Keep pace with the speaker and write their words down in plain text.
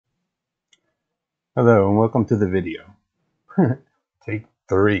Hello and welcome to the video. Take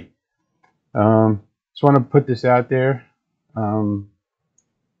 3. Just want to put this out there. Um,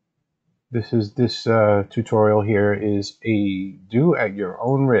 this tutorial here is a do at your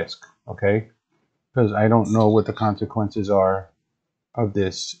own risk, okay? Because I don't know what the consequences are of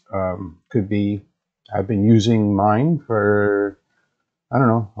this. Could be I've been using mine for I don't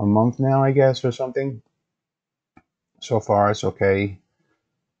know a month now, I guess, or something. So far, it's okay.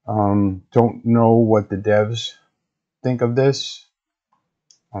 Don't know what the devs think of this.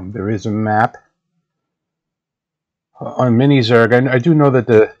 There is a map on Minizerg. I do know that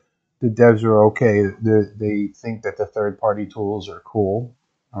the devs are okay. They think that the third-party tools are cool.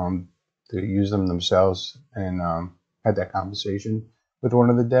 They use them themselves, and had that conversation with one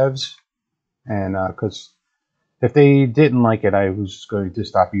of the devs. And because if they didn't like it, I was going to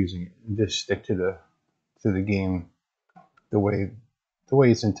stop using it and just stick to the game the way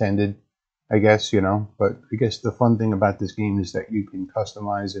it's intended. I guess, you know. But I guess the fun thing about this game is that you can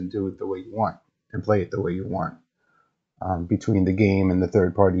customize and do it the way you want and play it the way you want. Between the game and the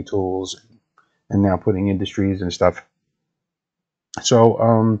third-party tools, and now putting industries and stuff.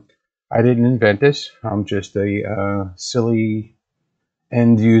 So I didn't invent this. I'm just a silly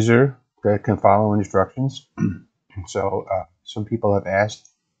end user that can follow instructions. So some people have asked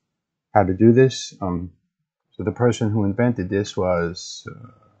how to do this. So the person who invented this was,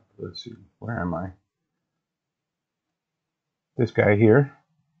 let's see, where am I? This guy here,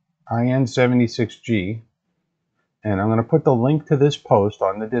 IN76G. And I'm going to put the link to this post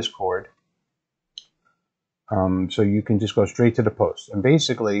on the Discord. So you can just go straight to the post. And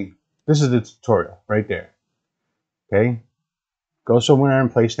basically, this is the tutorial right there. Okay? Go somewhere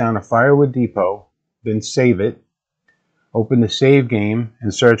and place down a firewood depot, then save it. Open the save game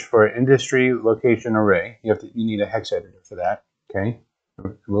and search for industry location array. You need a hex editor for that. Okay?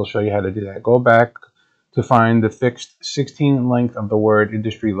 We'll show you how to do that. Go back to find the fixed 16 length of the word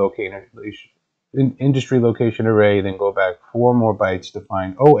industry location array, then go back 4 more bytes to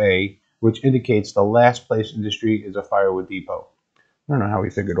find OA, which indicates the last place industry is a firewood depot. I don't know how he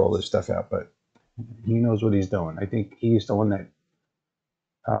figured all this stuff out, but he knows what he's doing. I think he's the one that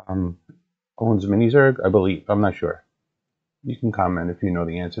owns Minizerg, I believe. I'm not sure. You can comment if you know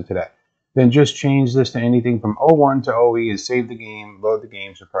the answer to that. Then just change this to anything from O1 to OE and save the game, load the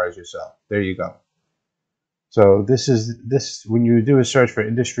game, surprise yourself. There you go. So this when you do a search for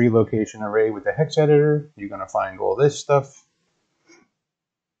industry location array with the hex editor, you're going to find all this stuff.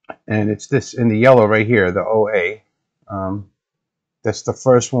 And it's this in the yellow right here, the OA. That's the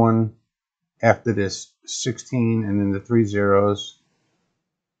first one after this 16 and then the 3 zeros.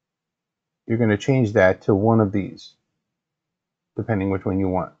 You're going to change that to one of these, depending which one you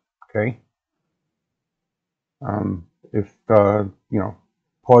want. Okay. If you know,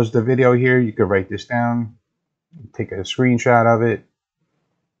 pause the video here. You could write this down, take a screenshot of it.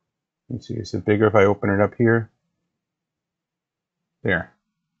 Let's see, is it bigger if I open it up here? There.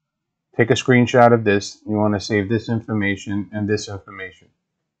 Take a screenshot of this. You want to save this information and this information.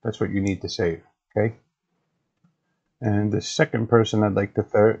 That's what you need to save. Okay. And the second person I'd like to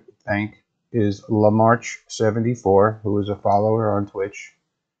thank is Lamarch74, who is a follower on Twitch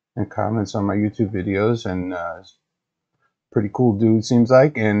and comments on my YouTube videos, and pretty cool dude seems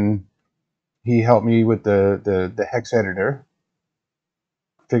like, and he helped me with the hex editor,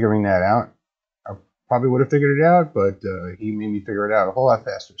 figuring that out. I probably would have figured it out, but he made me figure it out a whole lot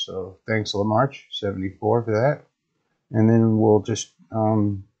faster. So thanks Lamarch74 for that. And then we'll just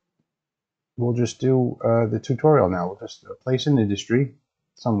do the tutorial now. We'll just place an industry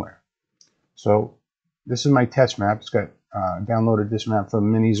somewhere. So this is my test map. It's got downloaded this map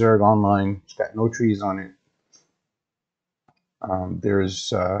from Minizerg online. It's got no trees on it.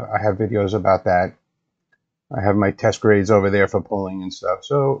 I have videos about that. I have my test grades over there for pulling and stuff.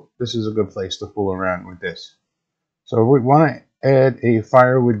 So this is a good place to fool around with this. So we want to add a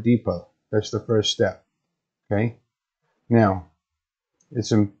firewood depot. That's the first step. Okay. Now,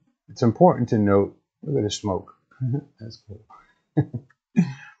 it's important to note. Look at the smoke. That's cool.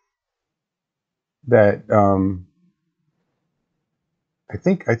 That I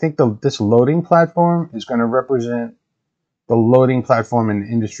think this loading platform is going to represent the loading platform in the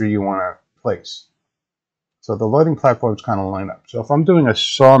industry you want to place. So the loading platforms kind of line up. So if I'm doing a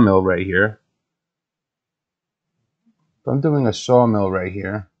sawmill right here,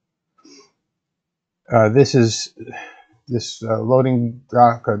 this is this loading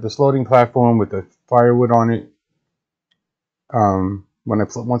dock, this loading platform with the firewood on it.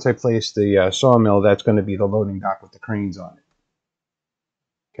 Once I place the sawmill, that's going to be the loading dock with the cranes on it.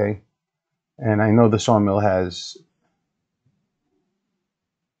 Okay, and I know the sawmill has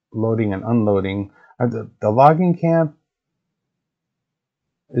loading and unloading. The logging camp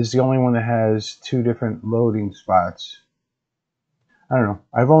is the only one that has two different loading spots. I don't know.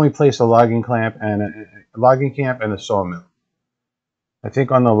 I've only placed a logging camp and a sawmill. I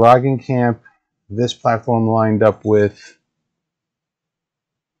think on the logging camp, this platform lined up with,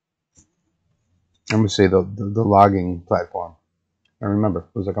 I'm going to say the logging platform. I remember,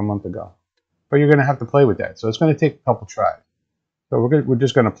 it was like a month ago. But you're going to have to play with that. So it's going to take a couple tries. So we're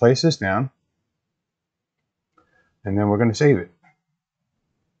just going to place this down. And then we're going to save it.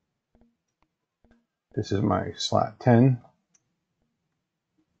 This is my slot 10.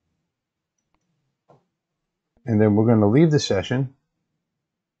 And then we're going to leave the session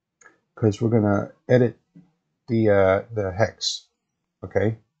because we're going to edit the hex.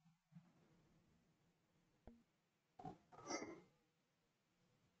 Okay.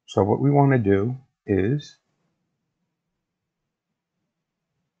 So what we want to do is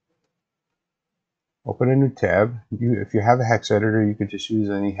open a new tab. If you have a hex editor, you could just use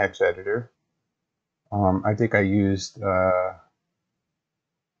any hex editor. I think I used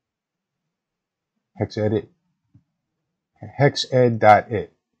hexed.it.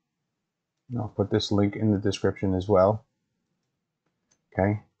 I'll put this link in the description as well.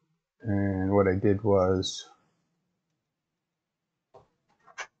 Okay. And what I did was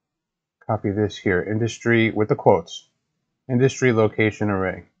copy this here, industry with the quotes, industry location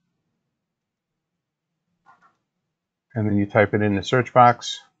array. And then you type it in the search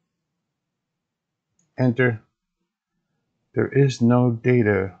box, enter. There is no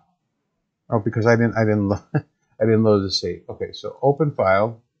data. Oh, because I didn't I didn't load the save. Okay, so open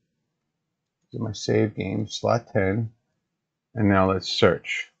file. This is my save game, slot 10. And now let's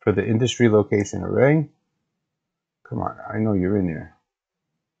search for the industry location array. Come on, I know you're in there.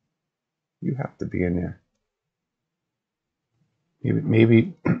 You have to be in there.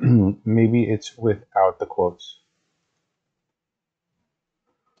 Maybe maybe it's without the quotes.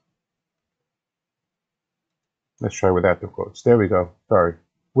 Let's try without the quotes. There we go. Sorry.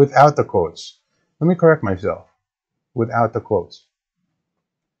 Without the quotes. Let me correct myself. Without the quotes.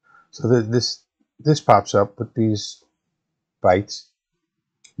 So this pops up with these bytes.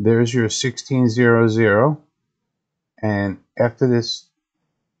 There's your 1600. And after this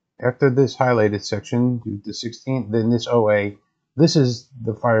highlighted section, the 16, then this OA, this is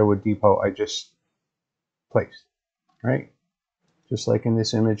the firewood depot I just placed, right? Just like in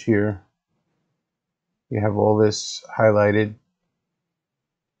this image here, you have all this highlighted,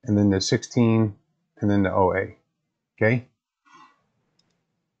 and then the 16, and then the OA, okay?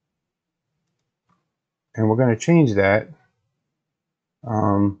 And we're going to change that.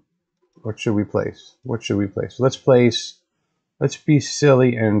 What should we place? What should we place? Let's be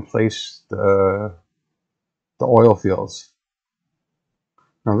silly and place the oil fields.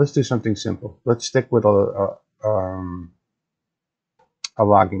 Now let's do something simple. Let's stick with a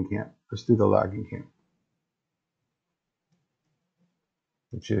logging camp. Let's do the logging camp,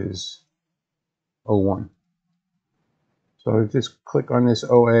 which is 01. So just click on this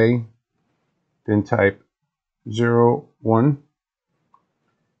OA, then type 01,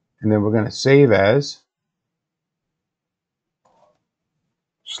 and then we're going to save as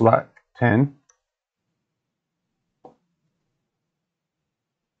slot 10.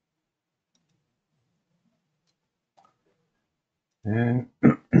 And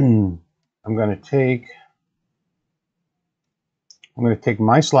I'm going to take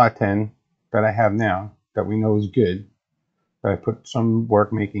my slot 10 that I have now, that we know is good, that I put some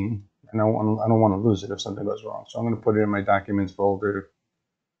work making, and I don't want to lose it if something goes wrong. So I'm going to put it in my documents folder.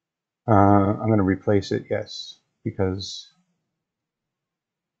 I'm going to replace it, yes, because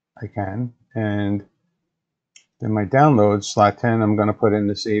I can. And then my downloads, slot 10, I'm going to put in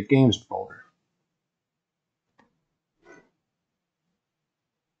the save games folder.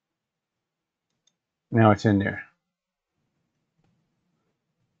 Now it's in there.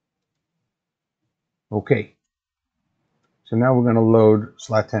 Okay. So now we're going to load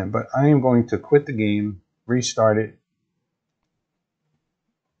slot 10, but I am going to quit the game, restart it.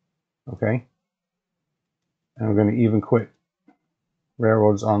 Okay. And I'm going to even quit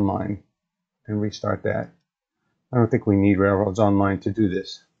Railroads Online and restart that. I don't think we need Railroads Online to do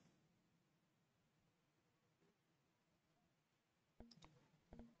this.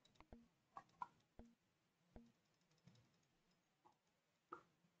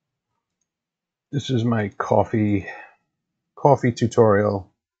 This is my coffee tutorial.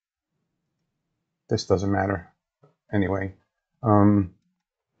 This doesn't matter anyway. And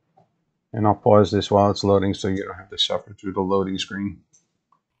I'll pause this while it's loading so you don't have to suffer through the loading screen.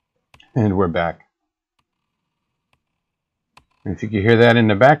 And we're back. And if you can hear that in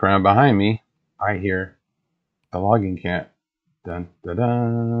the background behind me, I hear the logging camp. Dun, dun,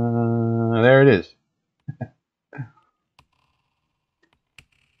 dun. There it is.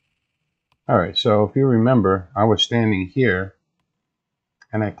 All right, so if you remember, I was standing here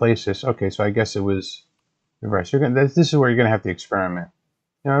and I placed this. Okay, so I guess it was reverse. This is where you're going to have to experiment.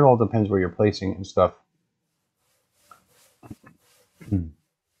 You know, it all depends where you're placing it and stuff. You're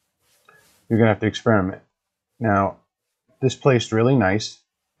going to have to experiment. Now, this placed really nice.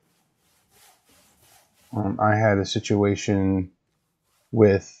 I had a situation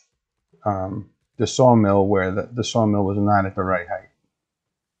with the sawmill where the sawmill was not at the right height.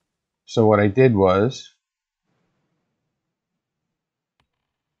 So what I did was,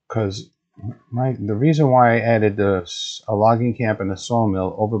 because the reason why I added a logging camp and a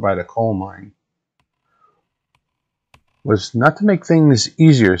sawmill over by the coal mine was not to make things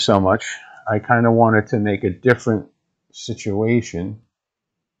easier so much. I kind of wanted to make a different situation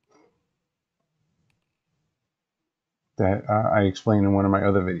that I explained in one of my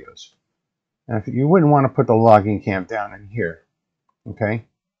other videos. And if you wouldn't want to put the logging camp down in here, okay?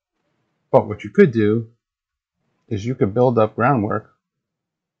 But what you could do is you could build up groundwork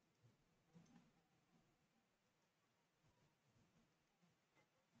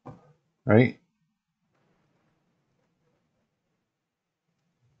right?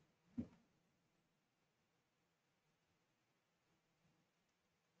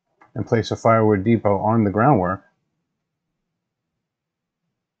 And place a firewood depot on the groundwork.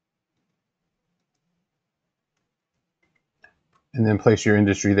 And then place your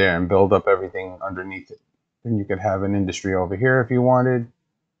industry there and build up everything underneath it. Then you could have an industry over here if you wanted.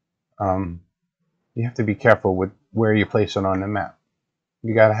 You have to be careful with where you place it on the map.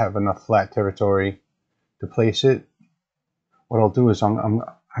 You got to have enough flat territory to place it. What I'll do is I'm going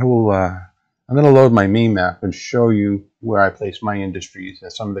to load my main map and show you where I place my industries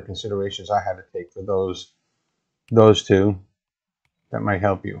and some of the considerations I had to take for those two that might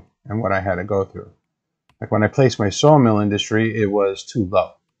help you and what I had to go through. Like when I placed my sawmill industry, it was too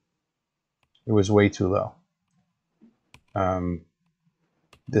low. It was way too low.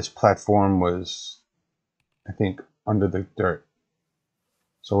 This platform was, I think, under the dirt.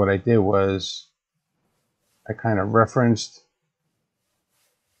 So what I did was I kind of referenced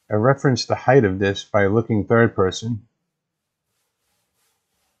the height of this by looking third person.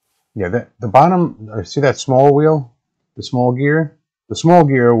 Yeah, the bottom, see that small wheel, the small gear? The small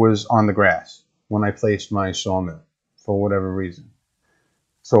gear was on the grass when I placed my sawmill for whatever reason.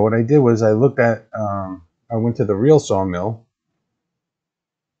 So what I did was I looked at, I went to the real sawmill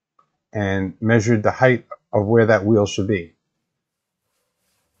and measured the height of where that wheel should be.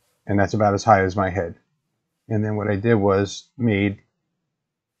 And that's about as high as my head. And then what I did was made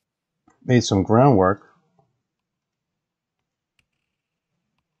some groundwork.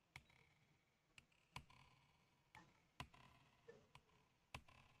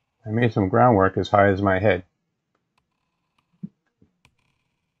 I made some groundwork as high as my head.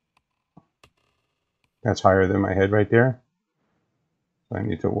 That's higher than my head right there. So I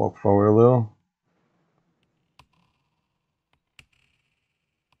need to walk forward a little.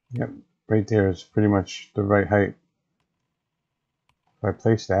 Yep, right there is pretty much the right height. If I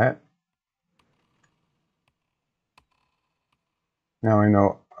place that, now I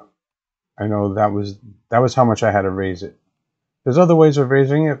know that was how much I had to raise it. There's other ways of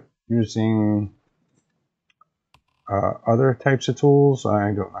raising it using other types of tools.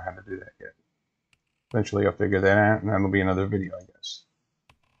 I don't know how to do that yet. Eventually I'll figure that out, and that'll be another video, I guess.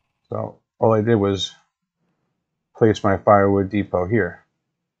 So all I did was place my firewood depot here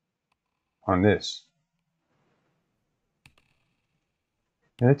on this.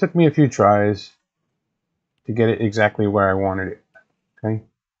 And it took me a few tries to get it exactly where I wanted it. Okay.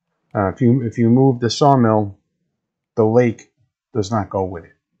 If you move the sawmill, the lake does not go with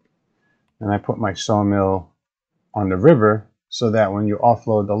it. And I put my sawmill on the river so that when you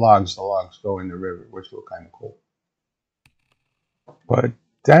offload the logs go in the river, which look kind of cool. But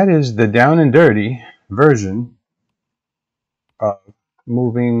that is the down and dirty version of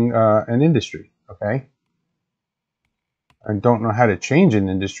moving an industry. Okay. I don't know how to change an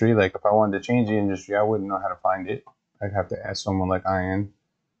industry. Like if I wanted to change the industry, I wouldn't know how to find it. I'd have to ask someone like Ian,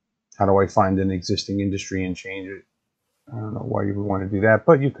 how do I find an existing industry and change it? I don't know why you would want to do that,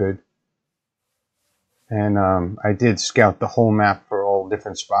 but you could. And I did scout the whole map for all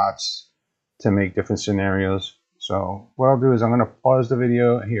different spots to make different scenarios. So what I'll do is I'm going to pause the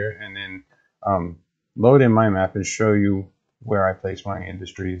video here and then load in my map and show you where I place my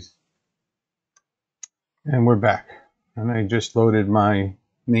industries. And we're back. And I just loaded my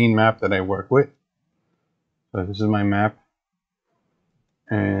main map that I work with. So this is my map.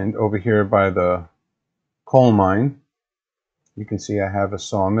 And over here by the coal mine, you can see I have a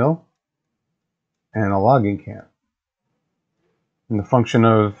sawmill and a logging camp. And the function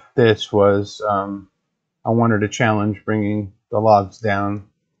of this was I wanted to challenge bringing the logs down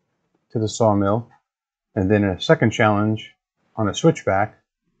to the sawmill, and then a second challenge on a switchback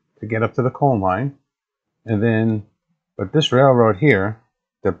to get up to the coal mine. And then, but this railroad here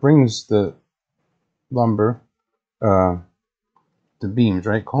that brings the lumber, the beams,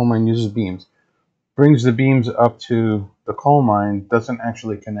 right? Coal mine uses beams. Brings the beams up to the coal mine, doesn't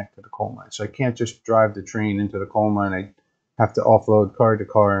actually connect to the coal mine. So I can't just drive the train into the coal mine. I have to offload car to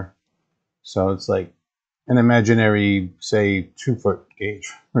car. So it's like an imaginary, say, 2-foot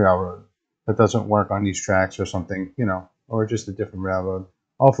gauge railroad that doesn't work on these tracks or something, you know, or just a different railroad.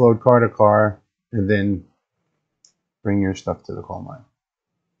 Offload car to car and then bring your stuff to the coal mine.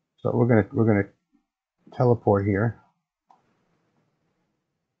 So we're gonna teleport here.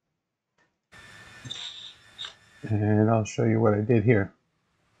 And I'll show you what I did here.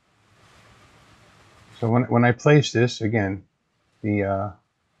 So when I placed this, again, the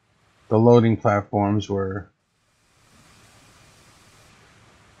loading platforms were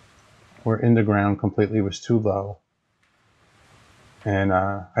in the ground completely. It was too low. And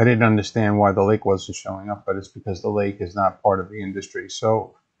I didn't understand why the lake wasn't showing up, but it's because the lake is not part of the industry.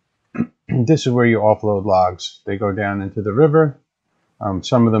 So this is where you offload logs. They go down into the river.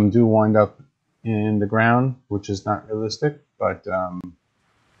 Some of them do wind up in the ground, which is not realistic, but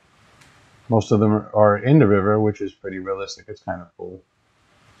most of them are in the river, which is pretty realistic. It's kind of cool.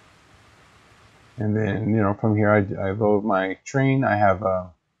 And then, you know, from here I load my train. I have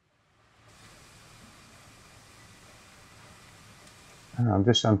I'm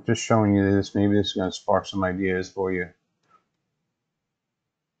just showing you this. Maybe this is going to spark some ideas for you.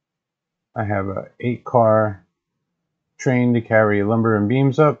 I have a 8-car train to carry lumber and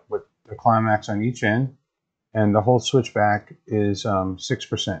beams up with the climax on each end, and the whole switchback is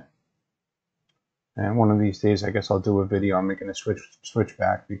 6%. And one of these days, I guess I'll do a video on making a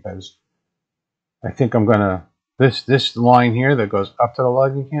switchback, because I think I'm gonna this line here that goes up to the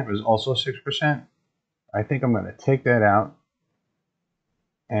logging camp is also 6%. I think I'm gonna take that out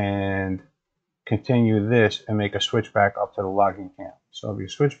and continue this and make a switchback up to the logging camp. So if you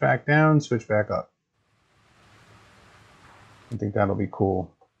switch back down, switch back up. I think that'll be cool.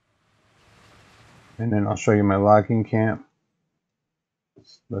 And then I'll show you my logging camp.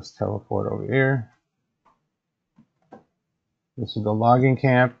 Let's teleport over here. This is the logging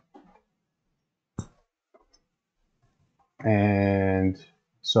camp. And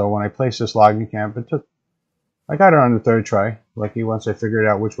so when I placed this logging camp, I got it on the 3rd try. Lucky, once I figured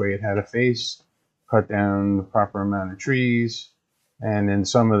out which way it had to face, cut down the proper amount of trees, and then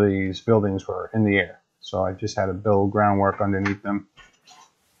some of these buildings were in the air. So I just had to build groundwork underneath them.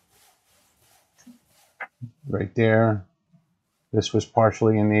 Right there. This was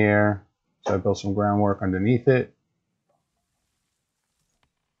partially in the air, so I built some groundwork underneath it.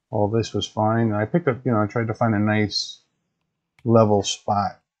 All this was fine. I picked up, you know, I tried to find a nice level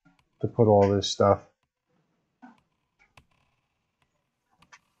spot to put all this stuff.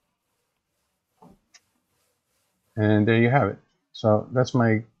 And there you have it. So that's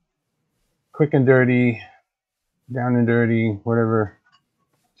my quick and dirty, down and dirty, whatever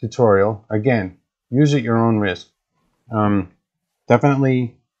tutorial. Again, use at your own risk.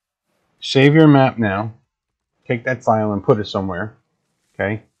 Definitely save your map now. Take that file and put it somewhere.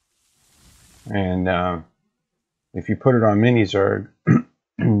 Okay. And if you put it on Minizerg,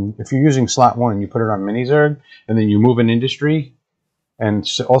 if you're using slot 1, you put it on Minizerg, and then you move an industry and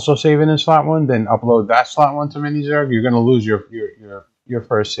also save it in slot 1, then upload that slot 1 to Minizerg, you're going to lose your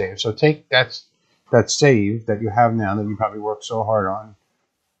first save. So take that save that you have now that you probably worked so hard on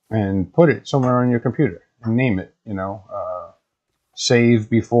and put it somewhere on your computer and name it, you know, save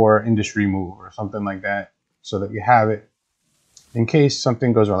before industry move or something like that, so that you have it in case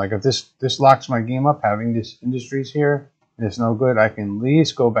something goes wrong. Like if this locks my game up, having this industries here, and it's no good, I can at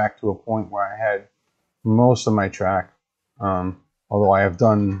least go back to a point where I had most of my track. Although I have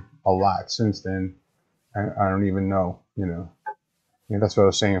done a lot since then, I don't even know, you know. Yeah, that's what I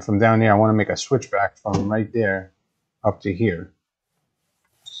was saying. From down there, I want to make a switchback from right there up to here.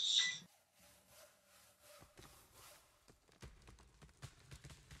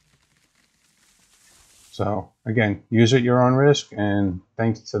 So again, use at your own risk, and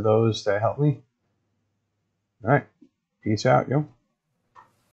thanks to those that helped me. All right, peace out, yo.